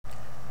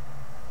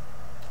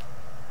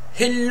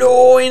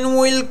Hello and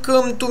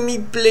welcome to me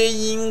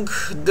playing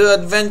the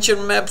adventure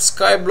map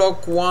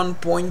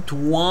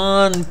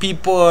SkyBlock.part1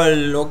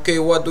 people. Okay,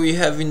 what do we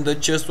have in the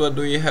chest? What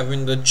do we have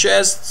in the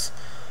chest?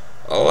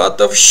 A lot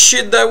of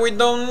shit that we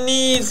don't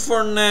need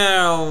for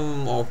now.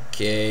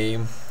 Okay,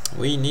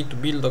 we need to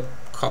build a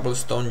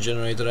cobblestone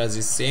generator as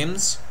it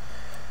seems.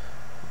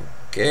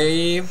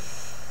 Okay,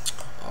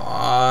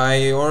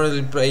 I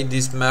already played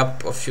this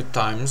map a few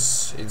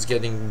times. It's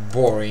getting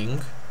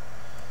boring,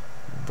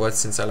 but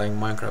since I like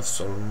Minecraft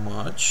so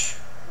much,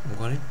 I'm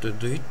going to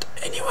do it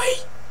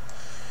anyway.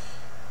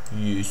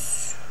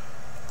 Yes.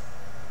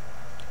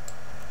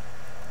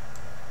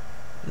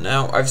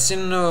 Now I've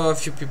seen a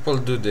few people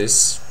do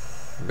this,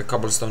 the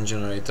cobblestone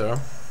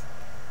generator,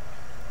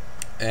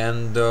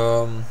 and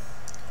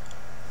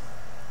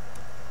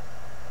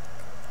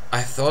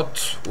I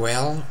thought,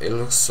 well, it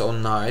looks so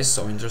nice,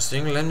 so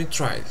interesting, let me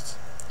try it.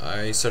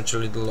 I searched a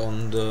little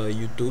on the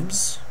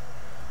YouTubes,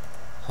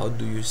 how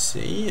do you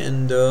say,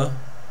 and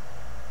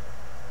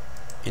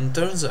it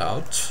turns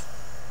out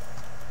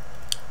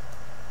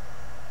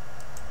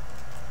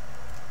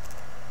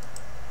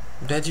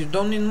that you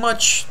don't need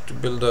much to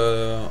build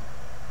a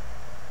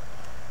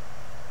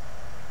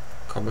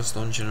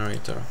cobblestone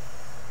generator.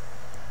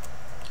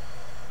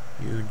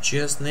 You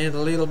just need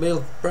a little bit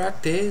of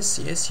practice.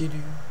 Yes, you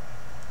do.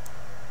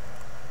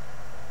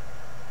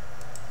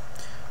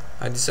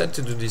 I decided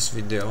to do this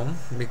video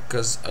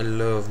because I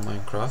love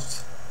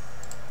Minecraft,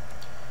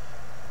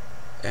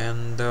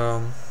 and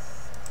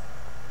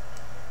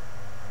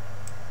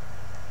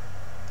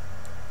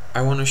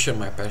I want to share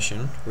my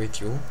passion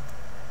with you.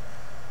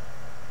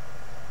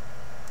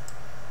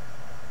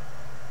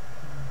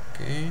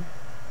 Okay,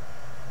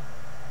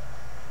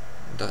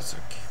 that's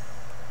okay.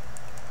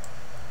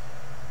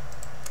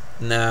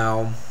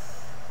 Now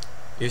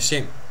you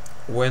see,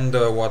 when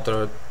the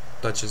water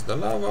touches the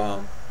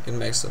lava, it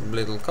makes a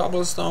little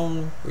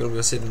cobblestone. We'll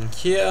be sitting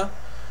here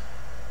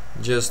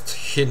just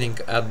hitting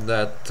at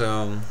that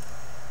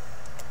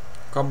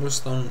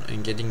cobblestone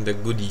and getting the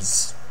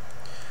goodies.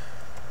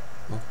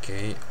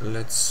 Okay,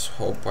 let's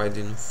hope I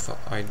don't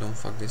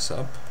fuck this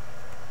up.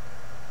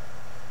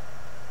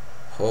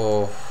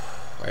 Oh,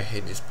 I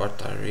hate this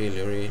part. I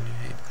really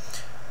hate.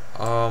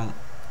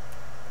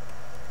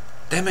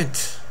 Damn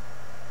it!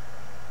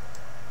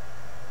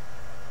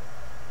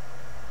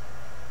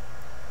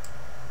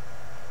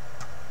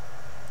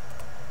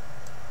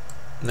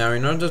 Now,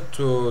 in order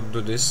to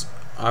do this,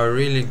 I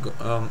really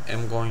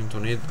am going to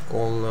need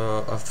all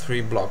of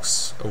 3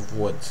 blocks of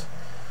wood.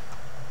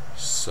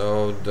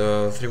 So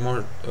the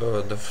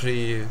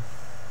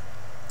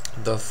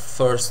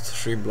first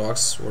 3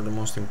 blocks were the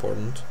most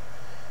important,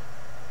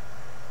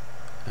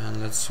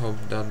 and let's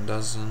hope that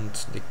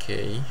doesn't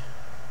decay.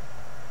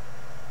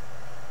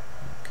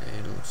 Okay,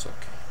 it looks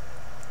okay.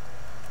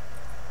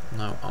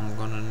 Now I'm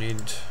gonna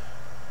need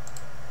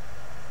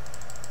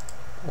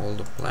all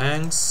the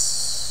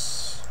planks.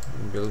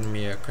 Build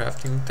me a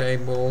crafting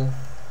table.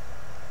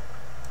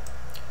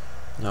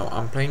 Now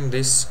I'm playing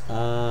this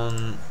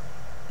on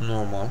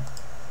normal.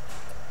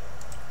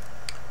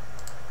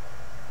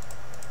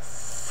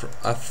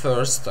 At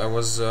first I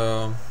was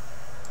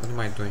what am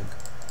I doing?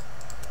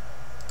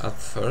 At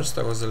first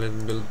I was a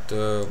little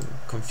bit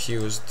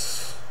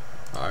confused.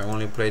 I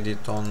only played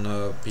it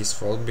on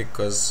peaceful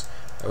because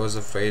I was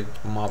afraid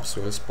mobs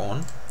will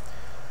spawn,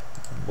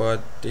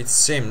 but it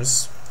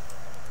seems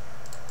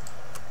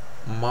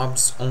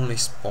mobs only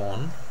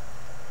spawn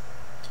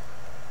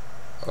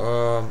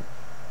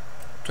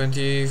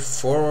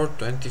 24 or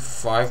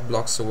 25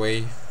 blocks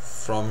away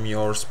from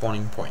your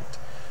spawning point.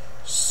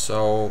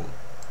 So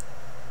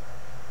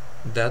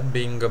that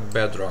being a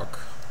bedrock,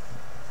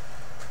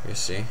 you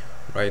see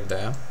right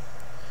there,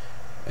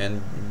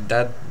 and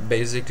that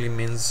basically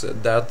means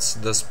that's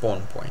the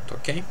spawn point.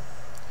 Okay,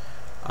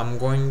 I'm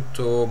going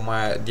to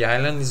the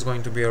island is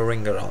going to be a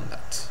ring around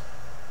that,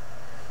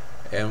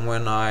 and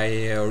when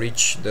I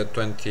reach the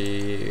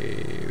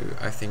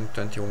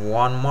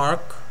 21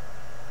 mark,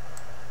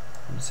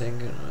 I'm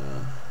saying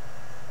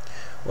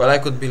well, I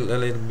could build a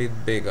little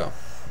bit bigger,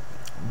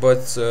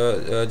 but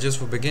just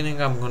for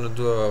beginning I'm gonna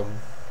do a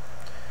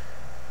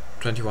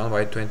 21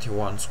 by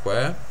 21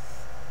 square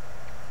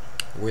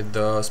with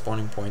the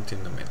spawning point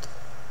in the middle.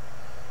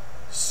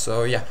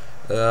 So yeah,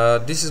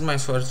 this is my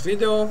first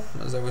video.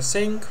 As I was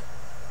saying,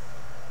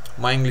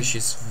 my English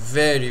is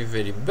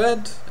very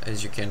bad,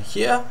 as you can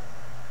hear.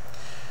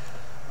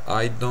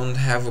 I don't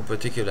have a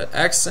particular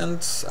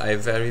accent. I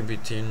vary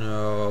between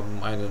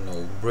I don't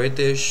know,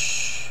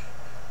 British,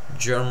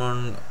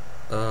 German,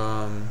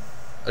 a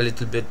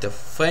little bit of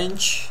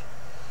French.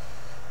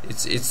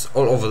 It's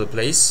all over the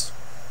place.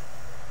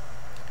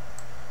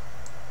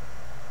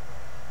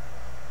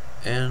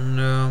 And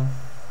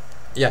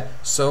yeah,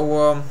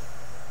 so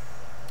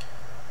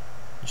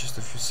just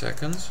a few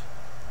seconds.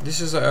 This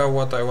is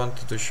what I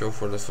wanted to show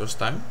for the first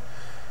time.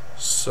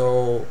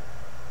 So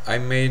I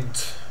made,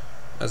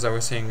 as I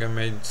was saying, I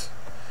made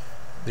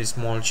this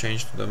small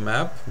change to the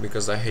map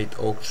because I hate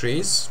oak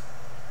trees.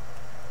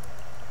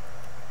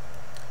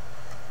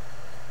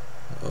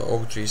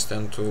 oak trees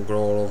tend to grow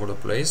all over the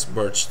place.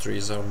 Birch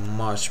trees are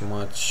much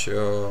more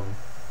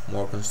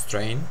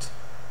constrained.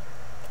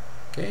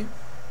 Okay,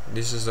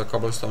 this is a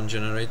cobblestone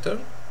generator.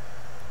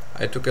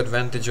 I took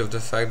advantage of the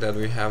fact that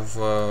we have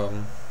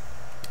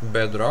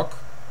bedrock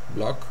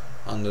block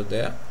under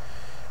there,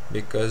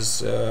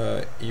 because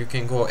you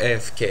can go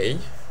AFK.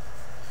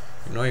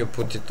 You know, you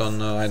put it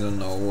on I don't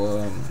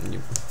know,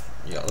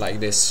 yeah, like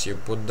this. You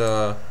put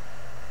the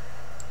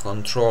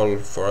control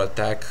for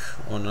attack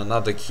on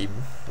another key,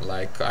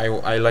 like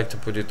I like to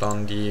put it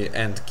on the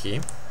end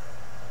key.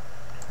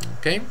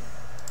 Okay,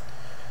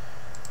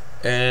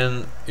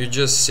 and you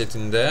just sit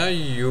in there,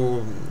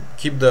 you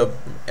keep the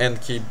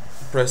end key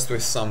pressed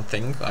with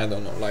something, I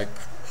don't know, like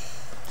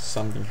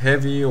something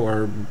heavy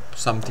or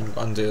something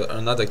on the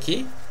another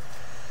key,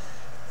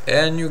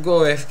 and you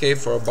go AFK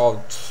for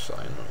about,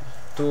 I don't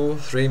know,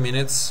 2-3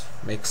 minutes,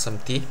 make some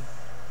tea,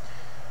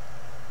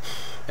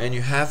 and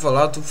you have a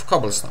lot of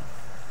cobblestone.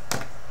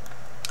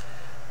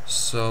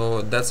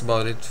 So that's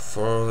about it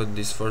for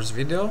this first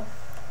video.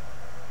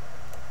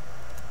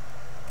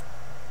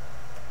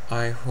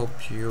 I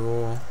hope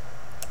you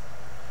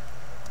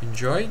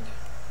enjoyed,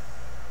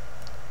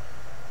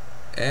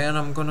 and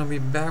I'm gonna be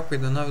back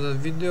with another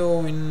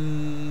video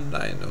in,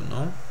 I don't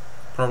know,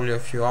 probably a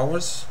few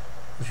hours,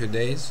 a few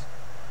days.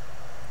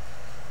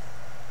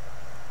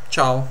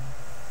 Ciao.